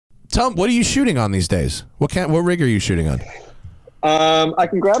Tom, what are you shooting on these days? What rig are you shooting on? I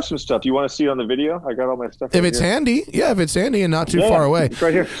can grab some stuff. You want to see it on the video? I got all my stuff. If it's handy, yeah. If it's handy and not too far away, it's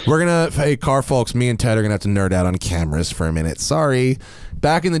right here. We're gonna, hey, car folks. Me and Ted are gonna have to nerd out on cameras for a minute. Sorry.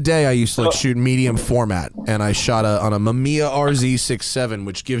 Back in the day, I used to like shoot medium format, and I shot on a Mamiya RZ67,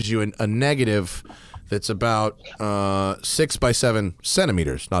 which gives you a negative that's about 6 by 7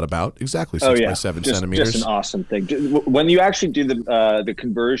 centimeters. Not about, exactly 6 by 7 centimeters. Just an awesome thing. When you actually do the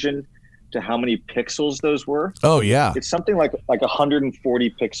conversion to how many pixels those were. Oh yeah, it's something like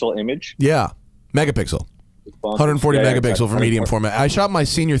 140 pixel image. Yeah, megapixel. 140 megapixel for medium format. I shot my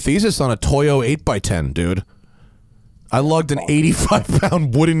senior thesis on a Toyo 8x10, dude. I lugged an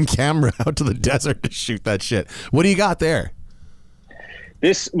 85-pound wooden camera out to the desert to shoot that shit. What do you got there?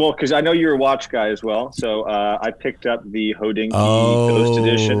 Well, because I know you're a watch guy as well, so I picked up the Hodinkee Ghost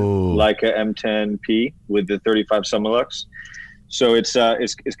Edition Leica M10P with the 35 Summilux. So it's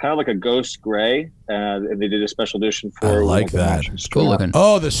kind of like a ghost gray, and they did a special edition for. I like that. It's cool looking.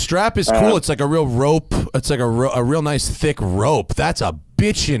 Oh, the strap is cool. It's like a real rope. It's like a real nice thick rope. That's a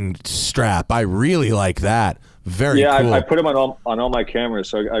bitchin' strap. I really like that. Very cool. Yeah, I put them on all my cameras.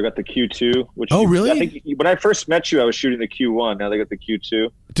 So I got the Q2. Which really? I think when I first met you, I was shooting the Q1. Now they got the Q2.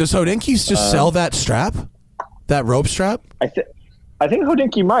 Does Hodinkee just sell that strap? That rope strap? I think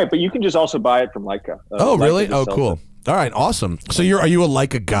Hodinkee might, but you can just also buy it from Leica. Oh, really? Leica Cool. All right, awesome. So are you a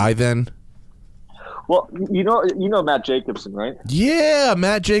Leica guy then? Well, you know Matt Jacobson, right? Yeah,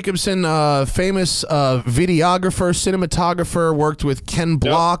 Matt Jacobson, famous videographer, cinematographer, worked with Ken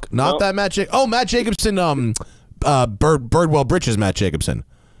Block. That Matt Matt Jacobson, Birdwell Britches Matt Jacobson.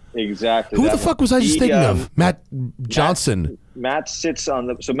 Exactly. Who the fuck was I just thinking of? Matt Johnson. Matt sits on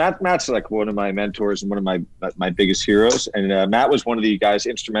the. So Matt's like one of my mentors and one of my biggest heroes. And Matt was one of the guys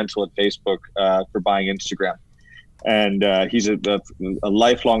instrumental at Facebook for buying Instagram. And he's a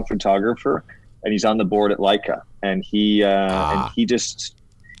lifelong photographer. And he's on the board at Leica, and he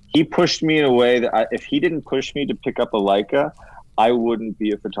pushed me in a way that if he didn't push me to pick up a Leica, I wouldn't be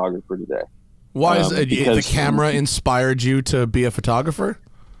a photographer today. Why is it? The camera inspired you to be a photographer?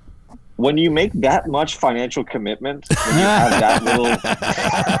 When you make that much financial commitment, when you have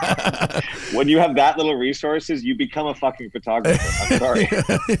that little, resources, you become a fucking photographer. I'm sorry.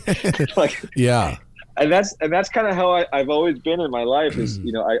 Yeah. And that's kind of how I've always been in my life is,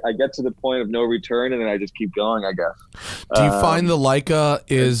 I get to the point of no return and then I just keep going, I guess. Do you find the Leica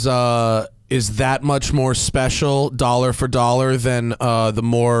is that much more special dollar for dollar than the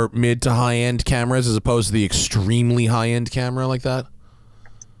more mid to high end cameras as opposed to the extremely high end camera like that?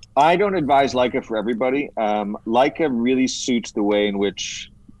 I don't advise Leica for everybody. Leica really suits the way in which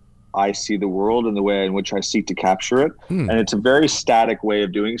I see the world and the way in which I seek to capture it. And it's a very static way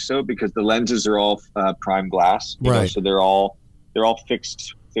of doing so because the lenses are all prime glass, so they're all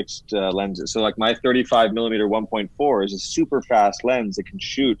fixed lenses. So like my 35 millimeter 1.4 is a super fast lens that can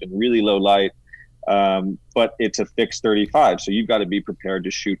shoot in really low light, but it's a fixed 35. So you've got to be prepared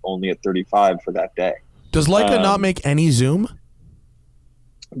to shoot only at 35 for that day. Does Leica not make any zoom?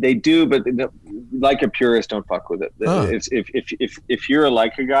 They do, but Leica purists don't fuck with it. It's, if you're a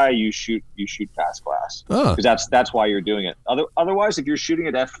Leica guy, you shoot fast glass because that's why you're doing it. Otherwise, if you're shooting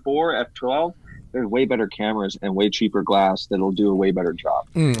at f4, f12, there's way better cameras and way cheaper glass that'll do a way better job.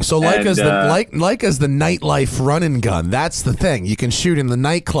 So Leica's the nightlife run and gun. That's the thing. You can shoot in the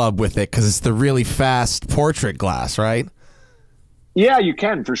nightclub with it because it's the really fast portrait glass, right? Yeah, you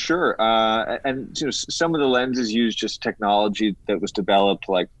can for sure. And some of the lenses use just technology that was developed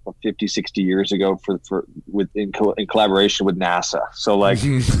like 50, 60 years ago in collaboration with NASA. So like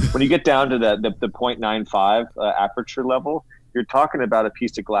when you get down to the 0.95 aperture level, you're talking about a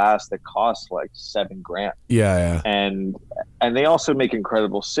piece of glass that costs like $7,000. Yeah. And they also make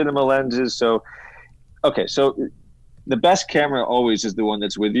incredible cinema lenses. So, okay. So the best camera always is the one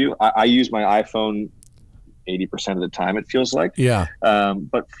that's with you. I use my iPhone 80% of the time, it feels like. Yeah.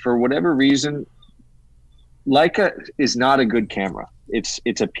 But for whatever reason, Leica is not a good camera. It's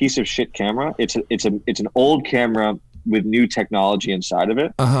a piece of shit camera. It's an old camera with new technology inside of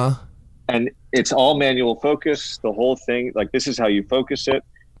it. And it's all manual focus, the whole thing. Like this is how you focus it.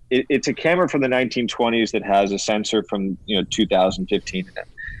 It's a camera from the 1920s that has a sensor from 2015 in it.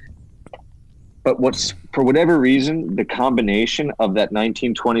 But for whatever reason, the combination of that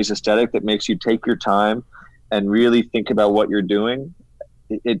 1920s aesthetic that makes you take your time and really think about what you're doing,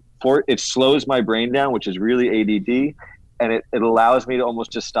 it slows my brain down, which is really ADD, and it allows me to almost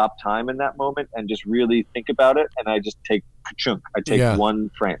just stop time in that moment and just really think about it. And I just take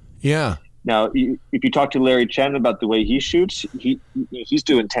one frame. Yeah. Now, if you talk to Larry Chen about the way he shoots, he's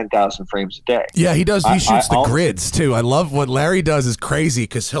doing 10,000 frames a day. Yeah, he does. He shoots the grids too. I love what Larry does. Is crazy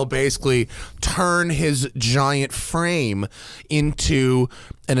because he'll basically turn his giant frame into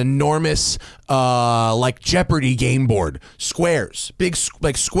an enormous, like Jeopardy game board, squares, big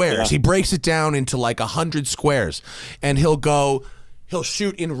like squares. Yeah. He breaks it down into like 100 squares, and he'll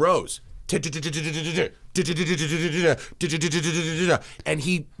shoot in rows. And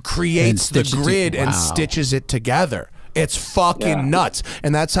he creates the grid and stitches it together. It's fucking nuts.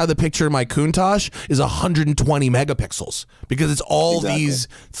 And that's how the picture of my Countach is 120 megapixels, because it's all these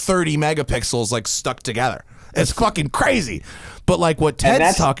 30 megapixels like stuck together. It's fucking crazy. But like what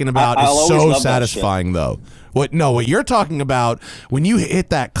Ted's talking about is so satisfying though. What you're talking about, when you hit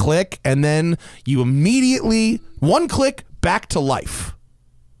that click and then you immediately, one click, back to life.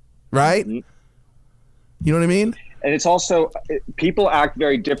 Right? Mm-hmm. You know what I mean? And it's also, people act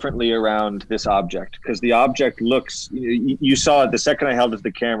very differently around this object, because the object looks, you saw it the second I held it to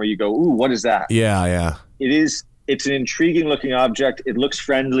the camera, you go, ooh, what is that? Yeah, yeah. It's an intriguing looking object. It looks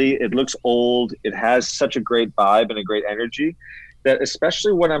friendly. It looks old. It has such a great vibe and a great energy that,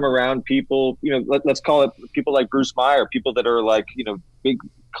 especially when I'm around people, let's call it people like Bruce Meyer, people that are like, big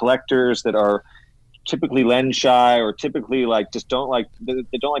collectors that are typically lens shy, or typically like just don't like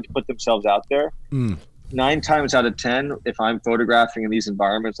to put themselves out there. 9 times out of 10, if I'm photographing in these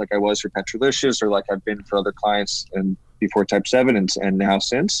environments, like I was for Petrolicious, or like I've been for other clients and before Type 7 and now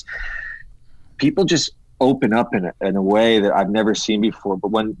since, people just open up in a way that I've never seen before. But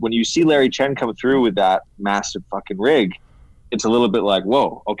when you see Larry Chen come through with that massive fucking rig, it's a little bit like,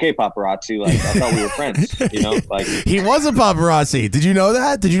 whoa, okay, paparazzi, like I thought we were friends, like he was a paparazzi. Did you know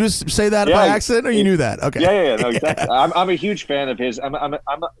that? Did you just say that by accident, or you knew that? Okay. Yeah, no, exactly. I'm a huge fan of his.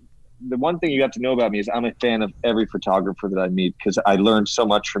 The one thing you have to know about me is I'm a fan of every photographer that I meet, because I learned so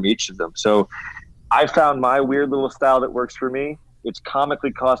much from each of them. So I found my weird little style that works for me. It's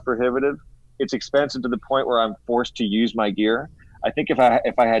comically cost prohibitive. It's expensive to the point where I'm forced to use my gear. I think if I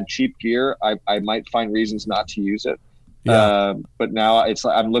had cheap gear, I might find reasons not to use it. Yeah. But now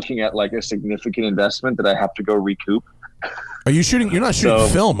I'm looking at like a significant investment that I have to go recoup. Are you shooting? You're not shooting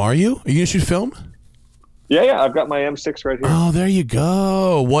film, are you? Are you gonna shoot film? Yeah, I've got my M6 right here. Oh, there you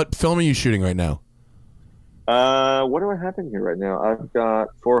go. What film are you shooting right now? What do I have in here right now? I've got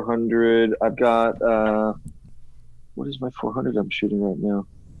 400. I've got what is my 400 I'm shooting right now?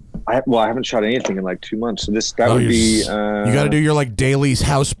 I haven't shot anything in like 2 months, so that would be. You got to do your like daily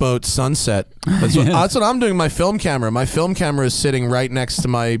houseboat sunset. That's what I'm doing. My film camera. My film camera is sitting right next to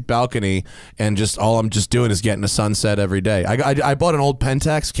my balcony, and all I'm just doing is getting a sunset every day. I bought an old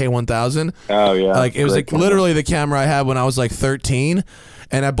Pentax K1000. Oh yeah, like it was like literally the camera I had when I was like 13.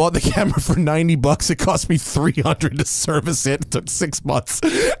 And I bought the camera for $90. It cost me $300 to service it. It took 6 months,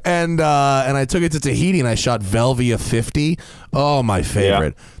 and I took it to Tahiti and I shot Velvia 50. Oh, my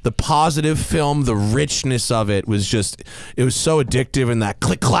favorite. Yeah. The positive film, the richness of it was it was so addictive, and that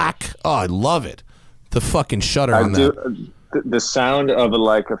click clack. Oh, I love it. The fucking shutter on that. The sound of a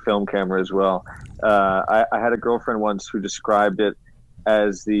Leica film camera as well. I had a girlfriend once who described it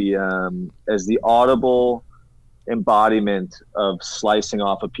as the audible embodiment of slicing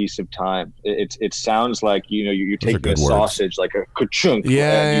off a piece of time. It sounds like you're taking a sausage, like a ka-chunk, and you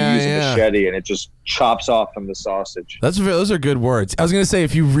use a machete, and it just chops off from the sausage. Those are good words. I was gonna say,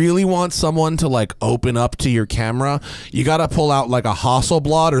 if you really want someone to like open up to your camera, you gotta pull out like a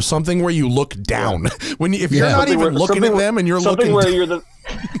Hasselblad or something where you look down. If you're not even looking at them and you're looking where you're the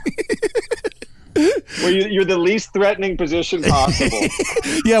where you're the least threatening position possible.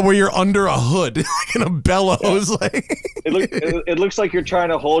 Yeah, where you're under a hood in a bellows. Yeah. It looks like you're trying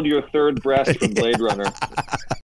to hold your third breast from Blade Runner.